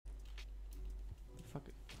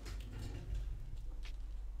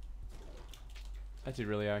That dude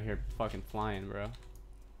really out here fucking flying, bro.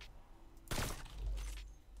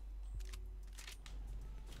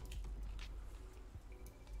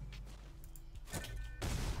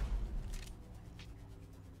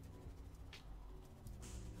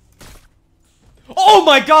 Oh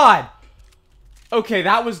my god! Okay,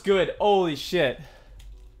 that was good. Holy shit.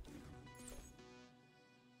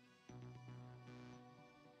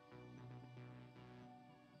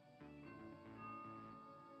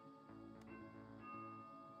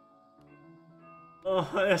 Oh,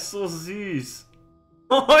 er ist so süß.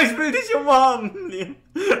 Oh, ich will dich umarmen nehmen.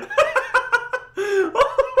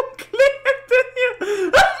 Oh, klebt er hier?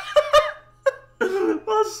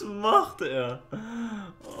 Was macht er?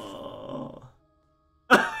 Oh.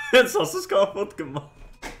 Jetzt hast du es kaputt gemacht.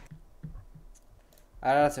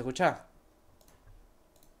 Ahora se escucha.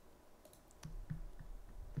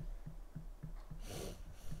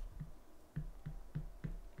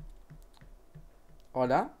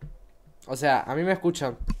 Hola. O sea, a mí me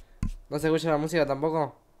escuchan. ¿No se escucha la música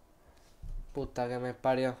tampoco? Puta que me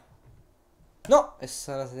parió. No,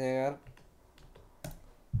 esa no se tiene que ver.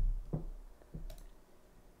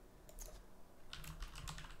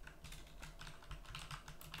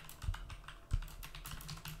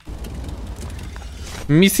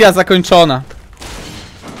 Misja zakończona.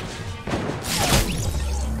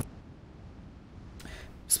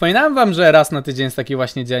 Wspominałem wam, że raz na tydzień jest taki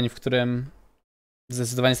właśnie dzień, w którym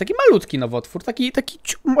zdecydowanie jest taki malutki nowotwór, taki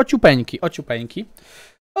ociupeńki.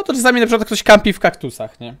 No to czasami na przykład ktoś kampi w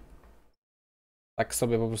kaktusach, nie? Tak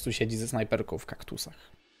sobie po prostu siedzi ze snajperką w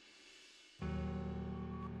kaktusach.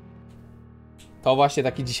 To właśnie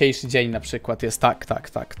taki dzisiejszy dzień na przykład jest, tak,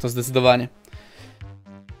 to zdecydowanie.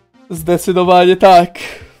 Zdecydowanie tak.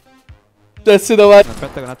 Zdecydowanie.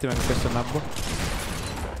 Aspetta un attimo che questo è un nabbo.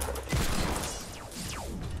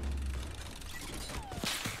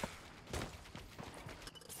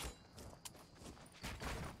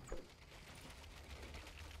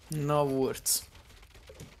 No words.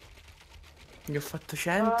 Gli ho fatto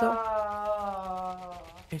 100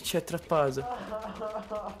 e ci è trappato.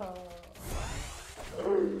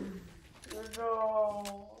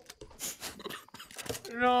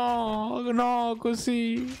 No,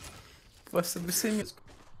 così. Posso bestemmia.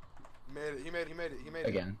 He made it.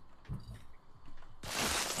 Again.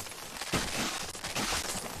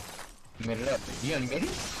 He made it up. You only made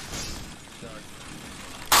it?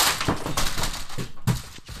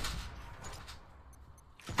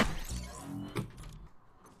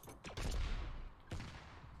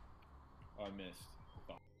 I missed.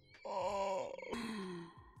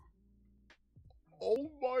 Oh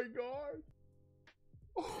my god.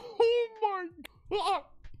 Oh my god.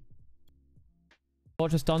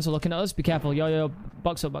 Fortress Dons are looking at us. Be careful. Yo,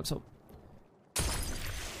 box up.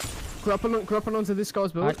 Grappling onto this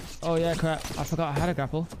guy's build. Oh yeah, crap. I forgot I had a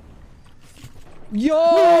grapple.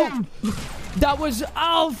 Yo! That was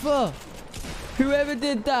alpha! Whoever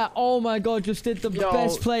did that, oh my god, just did the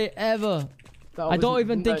best play ever. I don't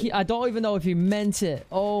even know if he meant it.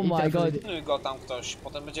 Oh my god. Go tam ktoś,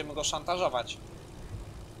 potem będziemy go szantażować.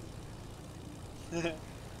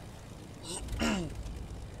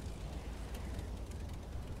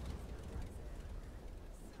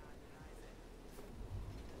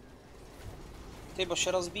 Ty, bo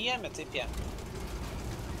się rozbijemy, typie.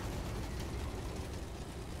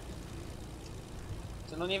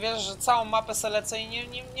 Ty no nie wiesz, że całą mapę se lecę i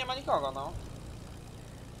nie ma nikogo, no.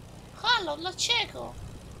 Halo, dlaczego?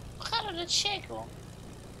 Halo, dlaczego?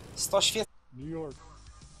 100 świec... New York,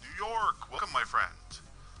 welcome my friend.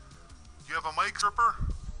 You have a mic, stripper?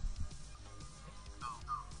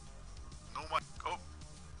 No mic. Oh,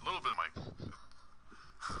 a little bit of mic.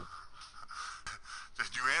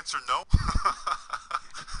 Did you answer no?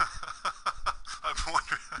 I'm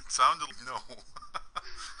wondering, it sounded like no.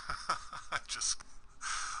 I just...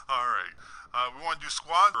 Alright. We want to do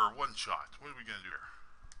squad or one shot? What are we going to do here?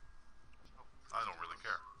 I don't really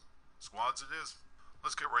care. Squads it is.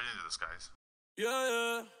 Let's get right into this, guys.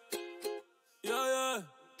 Yeah.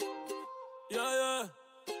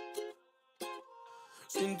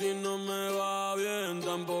 Sin ti no me va bien,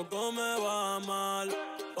 tampoco me va mal.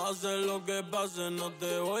 Pase lo que pase, no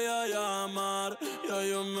te voy a llamar. Ya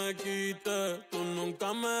yo me quité, tú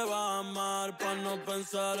nunca me vas a amar. Pa' no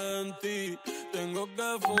pensar en ti, tengo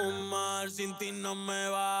que fumar. Sin ti no me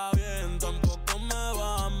va bien, tampoco me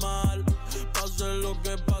va mal. Pase lo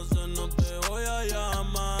que pase, no te voy a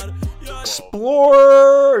llamar.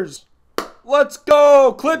 Explorers! Let's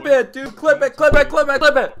go! Clip it, dude! Clip it!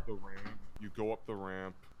 You go up the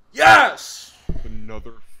ramp. Yes!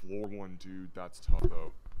 Another floor one, dude. That's tough,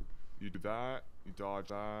 though. You do that, you dodge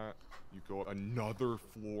that, you go another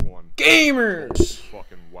floor one. Gamers!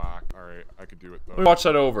 Fucking whack. Alright, I could do it though. Let me watch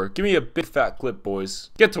that over. Give me a big fat clip, boys.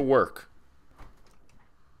 Get to work.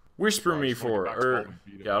 Whisper me for, or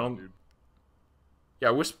yeah, I don't. Yeah,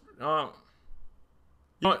 whisper. You know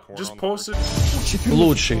what? Just post it.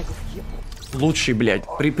 Лучший. Лучший, блядь.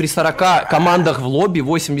 При 40 командах в лобби,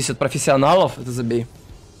 80 профессионалов, это забей.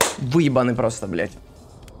 Выебаны просто, блядь.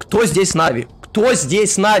 Кто здесь Нави? Кто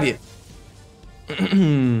здесь Нави?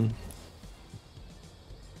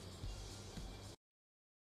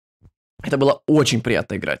 Это было очень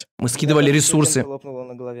приятно играть. Мы скидывали ресурсы.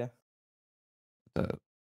 На голове.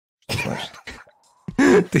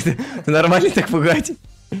 Ты нормально так пугать?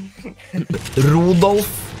 Рудolf.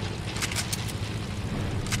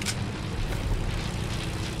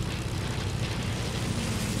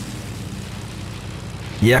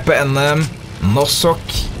 JPNM, Nossok.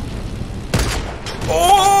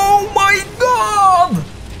 Oh my god!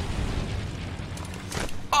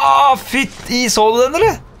 Fytti, så du den,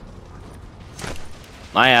 eller?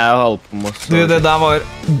 Nei, jeg holdt på med Du, det der var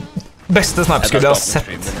beste sniperskuddet jeg har sett.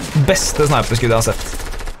 Beste sniperskuddet jeg har sett.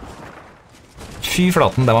 Fy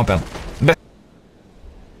flaten, den var pen.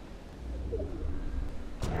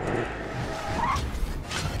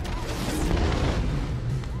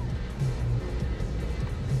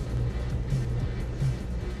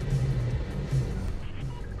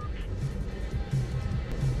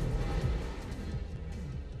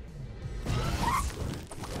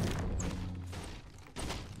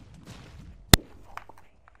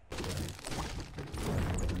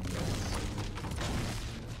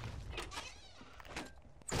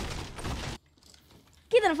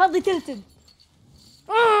 كذا نفضي تلتد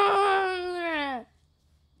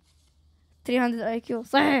 300 اي كيو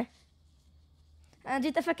صحيح. انا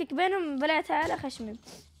جيت افكك بينهم بلعتها على خشمي.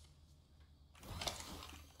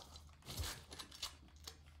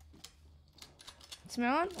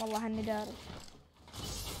 تسمعون والله اني داري.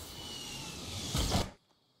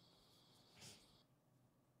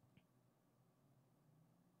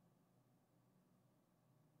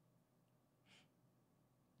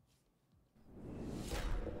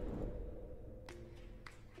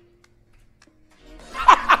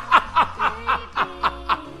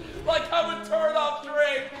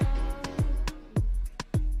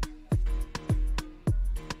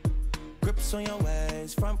 On your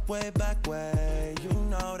ways, front way, back way. You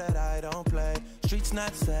know that I don't play. Streets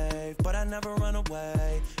not safe, but I never run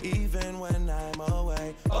away, even when I'm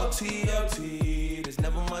away. OT, OT, there's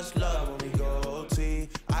never much love when we go OT.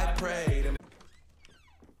 I pray to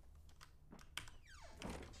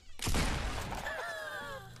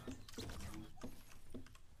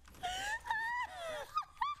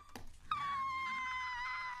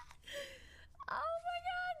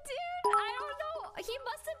He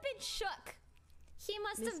must have been shook. He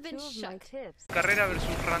must have been shook. Carrera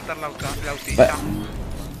versus Rantar Lautista.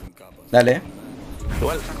 Dale.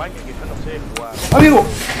 Igual España que yo no sé jugar. ¡Amigo!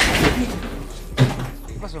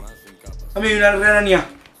 ¿Qué pasó? Amigo, una ranía.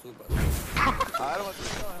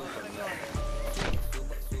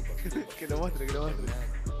 Que lo muestre, que lo muestre.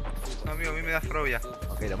 No, amigo, a mí me da fobia.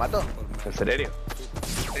 Ok, ¿lo mato? ¿En serio?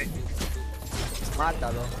 Sí.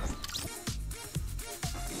 Mátalo.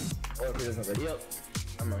 Oh, he doesn't video.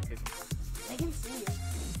 I'm on kick. I can see you.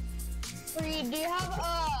 Free, do you have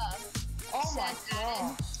oh my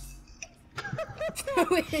god.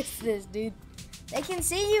 Who is this, dude? They can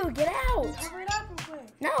see you. Get out. Cover it up real quick.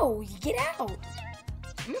 No, get out.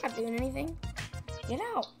 I'm not doing anything. Get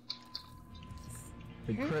out.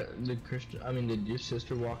 Did your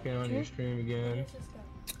sister walk in on your stream again?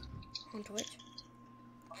 On Twitch.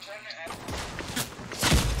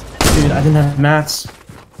 Dude, I didn't have mats.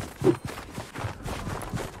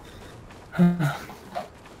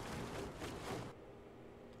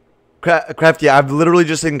 Crafty, I've literally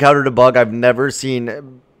just encountered a bug I've never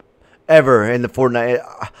seen ever in the Fortnite.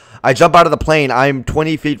 I jump out of the plane. I'm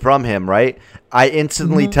 20 feet from him, right? I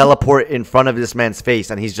instantly teleport in front of this man's face,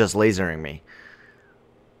 and he's just lasering me.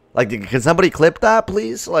 Like, can somebody clip that,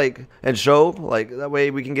 please? Like, and show? Like, that way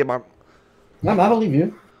we can get my... No, I believe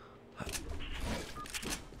you.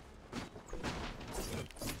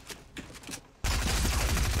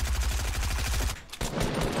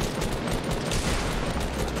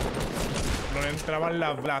 No entraban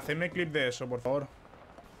las... Hacedme clip de eso, por favor.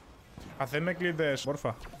 Hacedme clip de eso,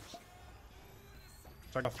 porfa.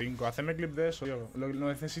 Saca 5. Hacedme clip de eso, yo. Lo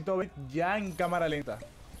necesito ver ya en cámara lenta.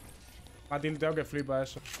 Me ha tilteado que flipa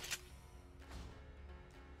eso.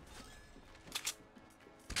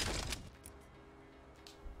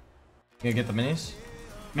 You gonna get the minis?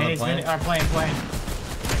 Minis, plane. I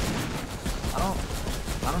don't...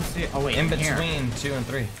 I don't see it. Oh wait, in here. between 2 and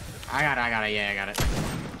 3. I got it. Yeah, I got it.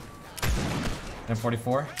 Hit him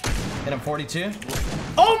 44. Hit him 42.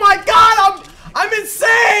 Oh my god, I'm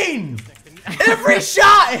insane! Every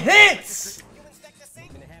shot hits!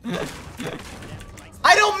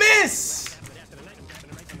 I don't miss!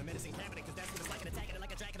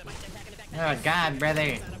 Oh god,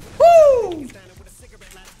 brother. Woo!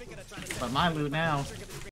 But my loot now.